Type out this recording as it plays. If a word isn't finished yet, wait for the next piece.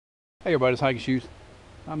Hey everybody, it's Hiking Shoes.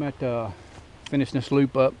 I'm at finishing this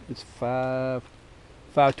loop up. It's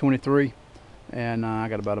 5:23, and I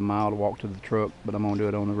got about a mile to walk to the truck, but I'm gonna do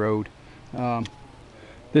it on the road.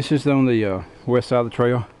 This is on the west side of the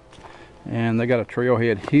trail, and they got a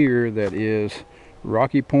trailhead here that is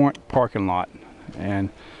Rocky Point parking lot. And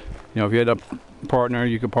you know, if you had a partner,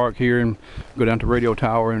 you could park here and go down to Radio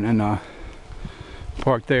Tower and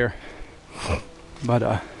park there.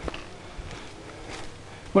 But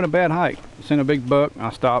wasn't a bad hike. Seen a big buck. I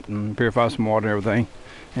stopped and purified some water and everything,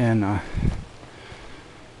 and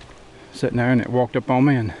sitting there, and it walked up on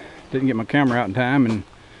me, and didn't get my camera out in time, and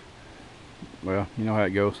well, you know how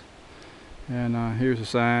it goes. And here's the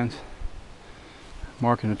signs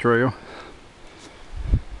marking the trail.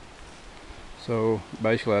 So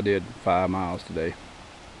basically I did 5 miles today.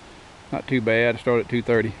 Not too bad. I started at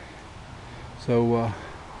 2:30. So I'm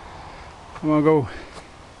gonna go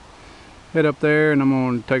head up there, and I'm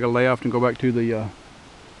gonna take a left and go back to the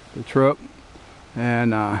truck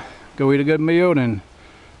and go eat a good meal and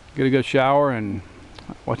get a good shower and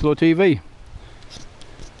watch a little TV.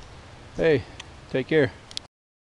 Hey, take care.